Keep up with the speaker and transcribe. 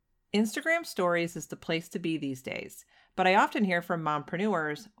Instagram stories is the place to be these days, but I often hear from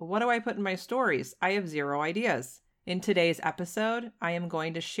mompreneurs, what do I put in my stories? I have zero ideas. In today's episode, I am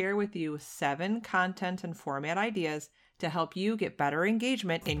going to share with you 7 content and format ideas to help you get better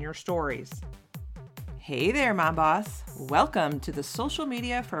engagement in your stories. Hey there, Mom Boss. Welcome to the Social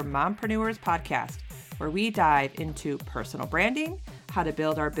Media for Mompreneurs podcast, where we dive into personal branding, how to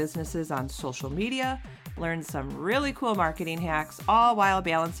build our businesses on social media, learn some really cool marketing hacks, all while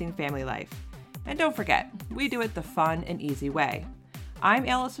balancing family life. And don't forget, we do it the fun and easy way. I'm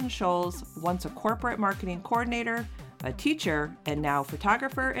Allison Scholes, once a corporate marketing coordinator, a teacher, and now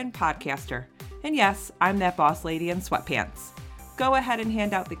photographer and podcaster. And yes, I'm that boss lady in sweatpants. Go ahead and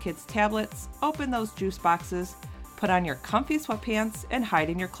hand out the kids' tablets, open those juice boxes, put on your comfy sweatpants, and hide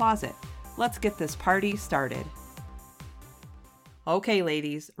in your closet. Let's get this party started. Okay,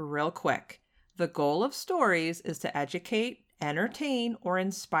 ladies, real quick. The goal of stories is to educate, entertain, or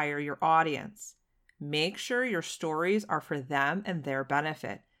inspire your audience. Make sure your stories are for them and their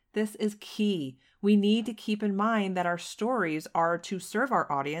benefit. This is key. We need to keep in mind that our stories are to serve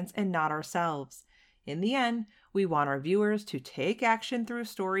our audience and not ourselves. In the end, we want our viewers to take action through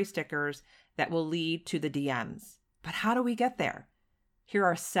story stickers that will lead to the DMs. But how do we get there? Here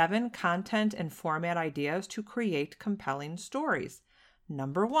are 7 content and format ideas to create compelling stories.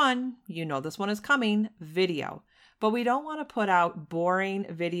 Number 1, you know this one is coming, video. But we don't want to put out boring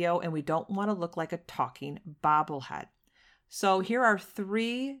video and we don't want to look like a talking bobblehead. So here are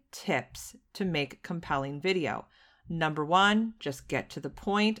 3 tips to make compelling video. Number 1, just get to the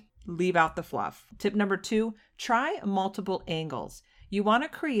point, leave out the fluff. Tip number 2, try multiple angles. You want to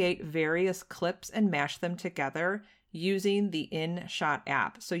create various clips and mash them together using the InShot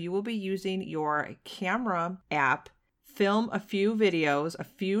app. So you will be using your camera app, film a few videos, a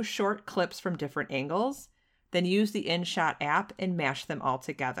few short clips from different angles, then use the InShot app and mash them all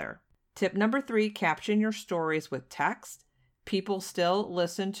together. Tip number 3, caption your stories with text. People still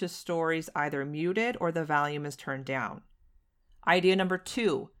listen to stories either muted or the volume is turned down. Idea number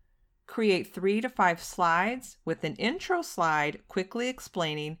 2, create 3 to 5 slides with an intro slide quickly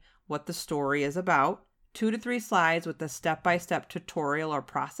explaining what the story is about, 2 to 3 slides with a step-by-step tutorial or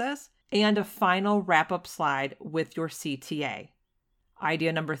process, and a final wrap-up slide with your CTA.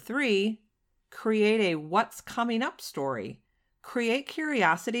 Idea number 3, create a what's coming up story. Create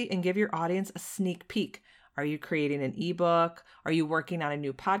curiosity and give your audience a sneak peek. Are you creating an ebook? Are you working on a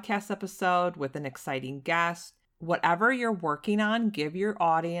new podcast episode with an exciting guest? Whatever you're working on, give your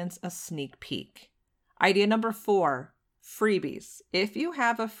audience a sneak peek. Idea number 4, freebies. If you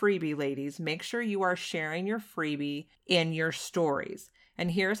have a freebie, ladies, make sure you are sharing your freebie in your stories.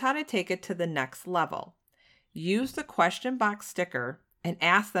 And here's how to take it to the next level. Use the question box sticker and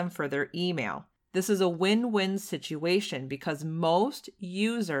ask them for their email. This is a win-win situation because most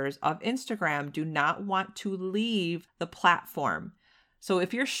users of Instagram do not want to leave the platform. So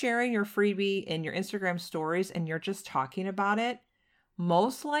if you're sharing your freebie in your Instagram stories and you're just talking about it,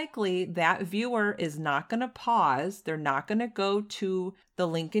 most likely that viewer is not going to pause. They're not going to go to the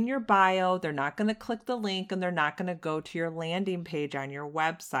link in your bio. They're not going to click the link and they're not going to go to your landing page on your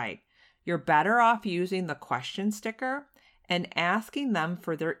website. You're better off using the question sticker and asking them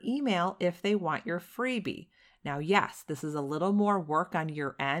for their email if they want your freebie. Now, yes, this is a little more work on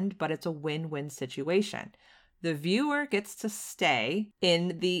your end, but it's a win-win situation. The viewer gets to stay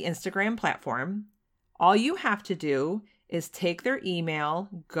in the Instagram platform. All you have to do is take their email,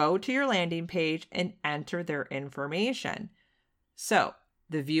 go to your landing page, and enter their information. So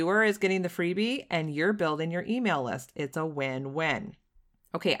the viewer is getting the freebie and you're building your email list. It's a win-win.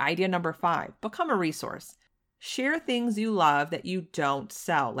 Okay, idea number 5, become a resource. Share things you love that you don't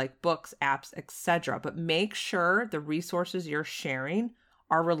sell, like books, apps, etc. But make sure the resources you're sharing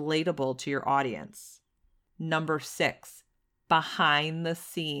are relatable to your audience. Number 6, behind the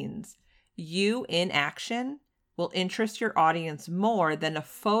scenes. You in action will interest your audience more than a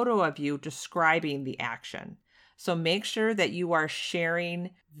photo of you describing the action. So make sure that you are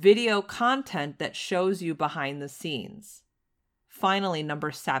sharing video content that shows you behind the scenes. Finally, number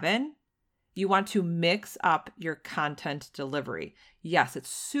 7, you want to mix up your content delivery. Yes, it's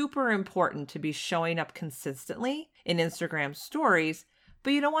super important to be showing up consistently in Instagram stories,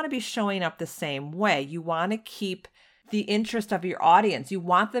 but you don't want to be showing up the same way. You want to keep the interest of your audience. You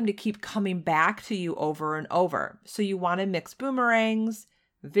want them to keep coming back to you over and over. So you want to mix boomerangs,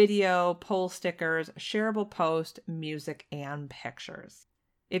 video, poll stickers, shareable post, music, and pictures.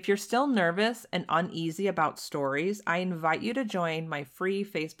 If you're still nervous and uneasy about stories, I invite you to join my free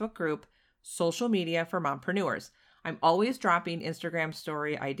Facebook group, Social Media for Mompreneurs. I'm always dropping Instagram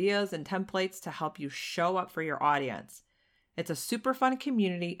story ideas and templates to help you show up for your audience. It's a super fun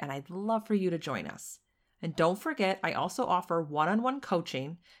community, and I'd love for you to join us. And don't forget, I also offer one-on-one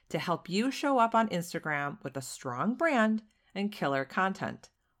coaching to help you show up on Instagram with a strong brand and killer content.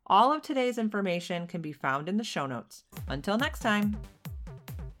 All of today's information can be found in the show notes. Until next time.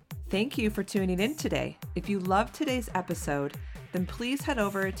 Thank you for tuning in today. If you loved today's episode, then please head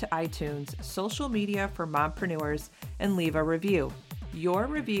over to iTunes, social media for mompreneurs, and leave a review. Your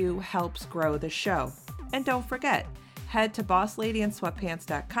review helps grow the show. And don't forget, head to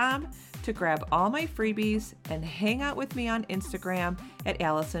BossLadyInSweatpants.com to grab all my freebies and hang out with me on Instagram at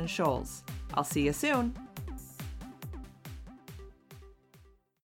Allison Scholes. I'll see you soon.